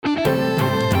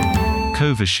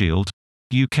Covishield.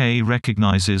 UK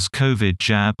recognises Covid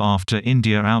jab after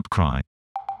India outcry.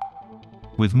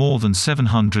 With more than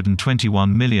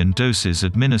 721 million doses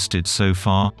administered so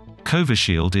far,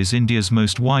 Covishield is India's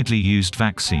most widely used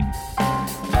vaccine.